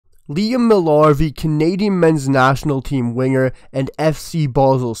Liam Millar, the Canadian men's national team winger and FC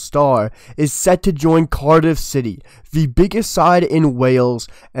Basel star, is set to join Cardiff City, the biggest side in Wales,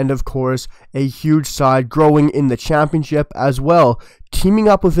 and of course, a huge side growing in the championship as well, teaming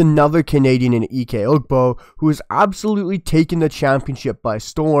up with another Canadian in Ike Ugbo, who has absolutely taken the championship by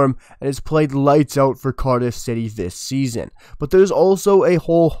storm and has played lights out for Cardiff City this season. But there's also a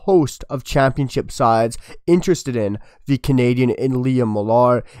whole host of championship sides interested in the Canadian in Liam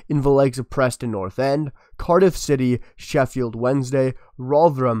Millar, in the likes of Preston North End, Cardiff City, Sheffield Wednesday,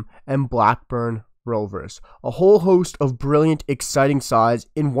 Rotherham, and Blackburn Rovers. A whole host of brilliant, exciting sides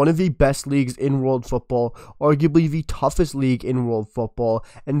in one of the best leagues in world football, arguably the toughest league in world football,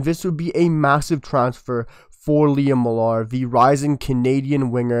 and this would be a massive transfer for Liam Millar, the rising Canadian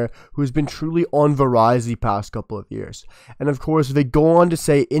winger who has been truly on the rise the past couple of years. And of course, they go on to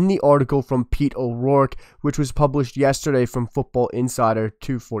say in the article from Pete O'Rourke, which was published yesterday from Football Insider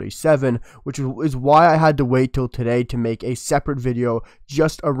 247, which is why I had to wait till today to make a separate video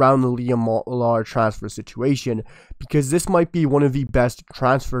just around the Liam Millar transfer situation, because this might be one of the best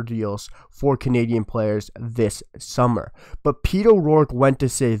transfer deals for Canadian players this summer. But Pete O'Rourke went to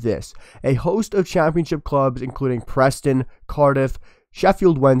say this: a host of championship clubs including Preston, Cardiff,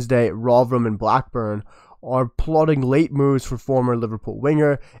 Sheffield Wednesday, Rotherham, and Blackburn are plotting late moves for former Liverpool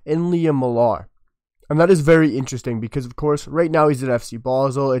winger in Liam Millar. And that is very interesting because, of course, right now he's at FC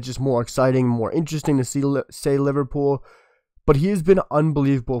Basel. It's just more exciting, more interesting to see, say, Liverpool. But he has been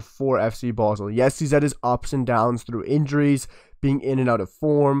unbelievable for FC Basel. Yes, he's had his ups and downs through injuries, being in and out of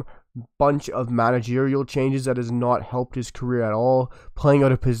form, bunch of managerial changes that has not helped his career at all, playing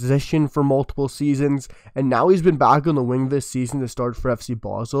out of position for multiple seasons, and now he's been back on the wing this season to start for FC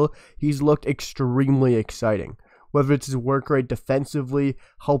Basel. He's looked extremely exciting. Whether it's his work rate defensively,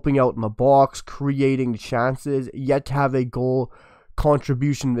 helping out in the box, creating chances, yet to have a goal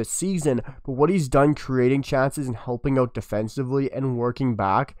contribution this season, but what he's done creating chances and helping out defensively and working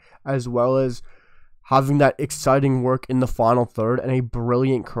back, as well as having that exciting work in the final third and a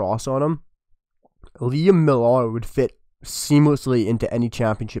brilliant cross on him, Liam Millar would fit seamlessly into any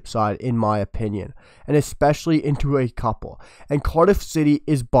championship side, in my opinion, and especially into a couple. And Cardiff City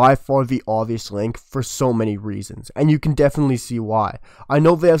is by far the obvious link for so many reasons, and you can definitely see why. I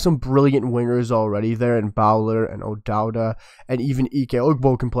know they have some brilliant wingers already there in Bowler and O'Dowda, and even Ike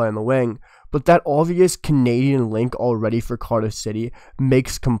Ugbo can play on the wing, but that obvious Canadian link already for Cardiff City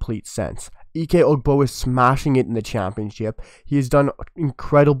makes complete sense. Ike Ugbo is smashing it in the championship. He has done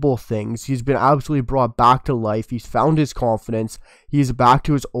incredible things. He's been absolutely brought back to life. He's found his confidence. He's back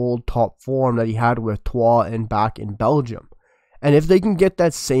to his old top form that he had with Troyes and back in Belgium. And if they can get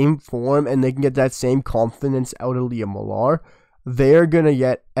that same form and they can get that same confidence out of Liam Millar, they're going to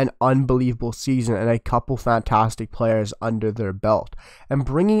get an unbelievable season and a couple fantastic players under their belt. And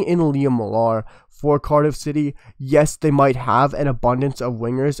bringing in Liam Millar for Cardiff City, yes, they might have an abundance of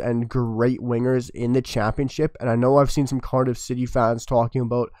wingers and great wingers in the championship. And I know I've seen some Cardiff City fans talking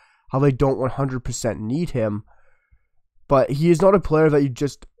about how they don't 100% need him. But he is not a player that you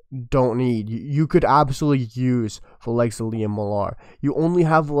just don't need. You could absolutely use the likes of Liam Millar. You only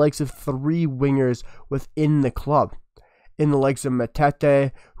have the likes of 3 wingers within the club, in the likes of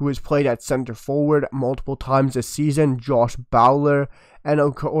Matete, who has played at centre forward multiple times this season, Josh Bowler, and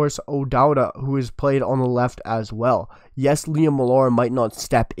of course O'Dowda, who has played on the left as well. Yes, Liam Millar might not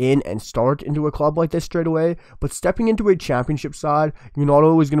step in and start into a club like this straight away, but stepping into a championship side, you're not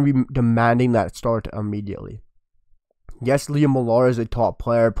always going to be demanding that start immediately. Yes, Liam Millar is a top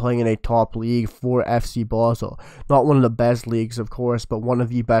player playing in a top league for FC Basel. Not one of the best leagues, of course, but one of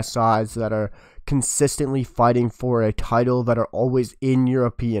the best sides that are consistently fighting for a title, that are always in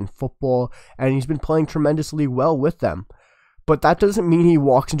European football, and he's been playing tremendously well with them. But that doesn't mean he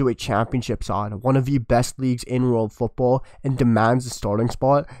walks into a championship side, one of the best leagues in world football, and demands a starting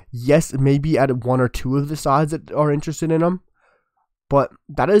spot. Yes, maybe at 1 or 2 of the sides that are interested in him, but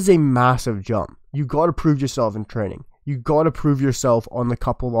that is a massive jump. You got to prove yourself in training. You got to prove yourself on the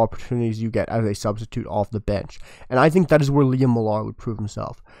couple of opportunities you get as a substitute off the bench. And I think that is where Liam Millar would prove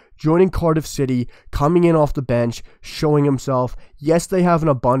himself. Joining Cardiff City, coming in off the bench, showing himself. Yes, they have an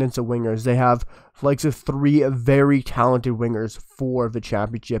abundance of wingers. They have likes of 3 very talented wingers for the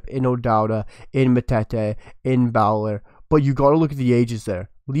championship in O'Dowda, in Matete, in Bowler. But you got to look at the ages there.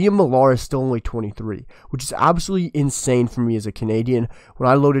 Liam Millar is still only 23, which is absolutely insane for me as a Canadian. When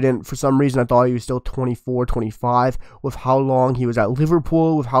I loaded in, for some reason, I thought he was still 24, 25, with how long he was at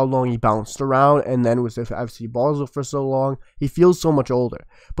Liverpool, with how long he bounced around, and then was at FC Basel for so long. He feels so much older.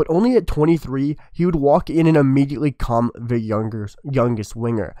 But only at 23, he would walk in and immediately become the youngest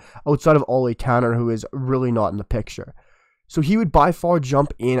winger, outside of Ole Tanner, who is really not in the picture. So he would by far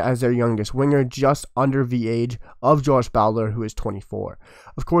jump in as their youngest winger, just under the age of Josh Bowler, who is 24.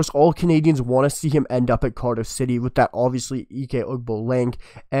 Of course, all Canadians want to see him end up at Cardiff City with that obviously Ike Ugbo link,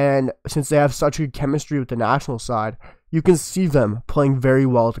 and since they have such good chemistry with the national side, you can see them playing very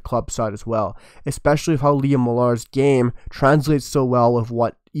well at the club side as well, especially with how Liam Millar's game translates so well with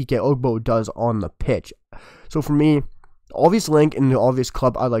what Ike Ugbo does on the pitch. So for me, the obvious link and the obvious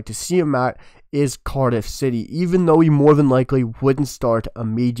club I'd like to see him at is Cardiff City, even though he more than likely wouldn't start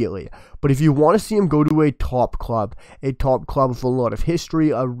immediately. But if you want to see him go to a top club with a lot of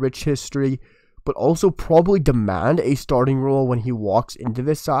history, a rich history, but also probably demand a starting role when he walks into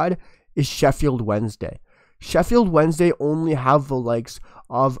this side, is Sheffield Wednesday. Sheffield Wednesday only have the likes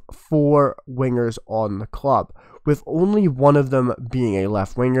of 4 wingers on the club, with only one of them being a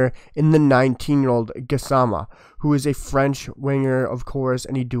left winger in the 19-year-old Gassama, who is a French winger, of course,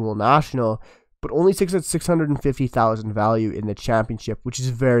 and a dual national, but only sits at 650,000 value in the championship, which is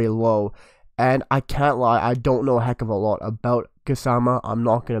very low. And I can't lie, I don't know a heck of a lot about Gassama. I'm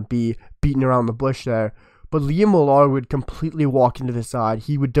not going to be beating around the bush there. But Liam Millar would completely walk into the side.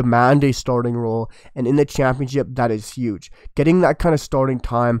 He would demand a starting role, and in the championship, that is huge. Getting that kind of starting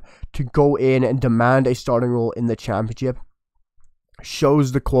time to go in and demand a starting role in the championship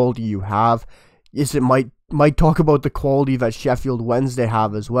shows the quality you have. Yes, it might talk about the quality that Sheffield Wednesday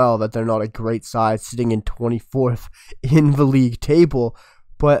have as well, that they're not a great side sitting in 24th in the league table,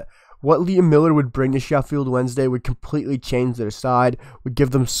 but what Liam Millar would bring to Sheffield Wednesday would completely change their side, would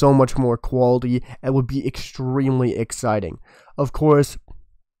give them so much more quality, and would be extremely exciting. Of course,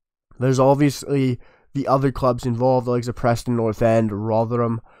 there's obviously the other clubs involved, like the Preston North End,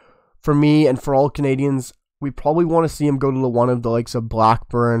 Rotherham. For me and for all Canadians, we probably want to see him go to one of the likes of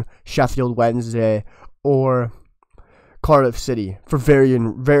Blackburn, Sheffield Wednesday, or Cardiff City for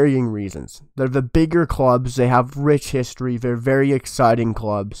varying reasons. They're the bigger clubs, they have rich history, they're very exciting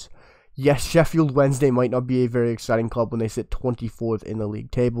clubs. Yes, Sheffield Wednesday might not be a very exciting club when they sit 24th in the league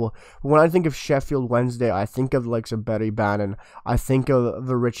table. But when I think of Sheffield Wednesday, I think of like some Barry Bannon. I think of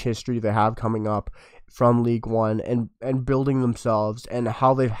the rich history they have coming up from League One and building themselves, and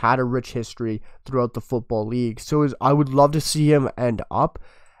how they've had a rich history throughout the Football League. So I would love to see him end up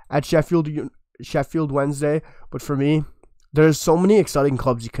at Sheffield Wednesday. But for me, there's so many exciting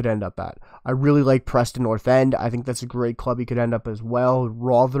clubs he could end up at. I really like Preston North End. I think that's a great club he could end up as well.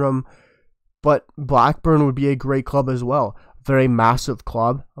 Rotherham. But Blackburn would be a great club as well. They're a massive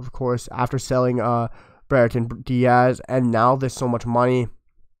club, of course, after selling Brereton Diaz, and now there's so much money.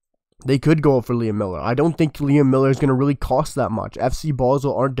 They could go for Liam Millar. I don't think Liam Millar is going to really cost that much. FC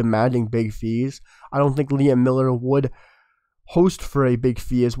Basel aren't demanding big fees. I don't think Liam Millar would host for a big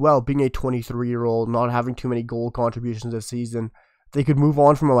fee as well. Being a 23-year-old, not having too many goal contributions this season, they could move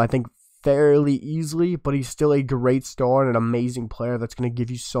on from him, I think, fairly easily, but he's still a great star and an amazing player that's going to give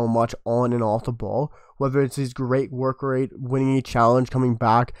you so much on and off the ball, whether it's his great work rate, winning a challenge, coming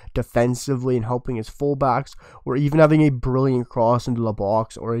back defensively and helping his fullbacks, or even having a brilliant cross into the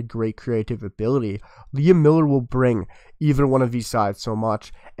box or a great creative ability. Liam Millar will bring either one of these sides so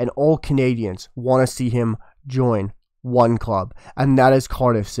much, and all Canadians want to see him join one club, and that is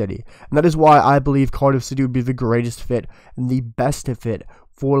Cardiff City. And that is why I believe Cardiff City would be the greatest fit and the best fit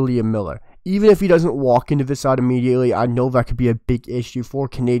for Liam Millar. Even if he doesn't walk into this side immediately, I know that could be a big issue for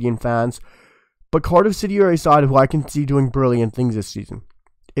Canadian fans, but Cardiff City are a side who I can see doing brilliant things this season.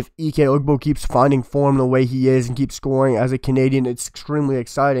 If Ike Ugbo keeps finding form the way he is and keeps scoring as a Canadian, it's extremely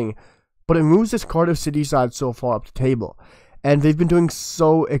exciting, but it moves this Cardiff City side so far up the table. And they've been doing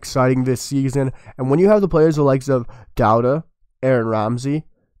so exciting this season. And when you have the players the likes of Dowda, Aaron Ramsey,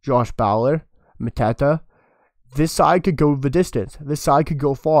 Josh Bowler, Mateta, this side could go the distance. This side could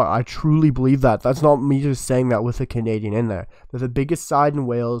go far. I truly believe that. That's not me just saying that with a Canadian in there. They're the biggest side in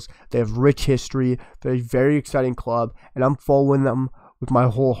Wales. They have rich history. They're a very exciting club. And I'm following them with my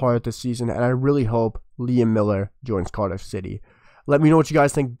whole heart this season. And I really hope Liam Millar joins Cardiff City. Let me know what you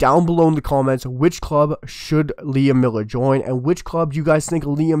guys think down below in the comments. Which club should Liam Millar join, and which club do you guys think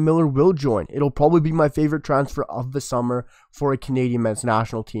Liam Millar will join? It'll probably be my favorite transfer of the summer for a Canadian men's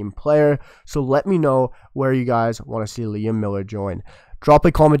national team player. So let me know where you guys want to see Liam Millar join. Drop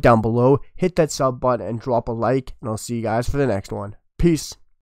a comment down below, hit that sub button, and drop a like, and I'll see you guys for the next one. Peace.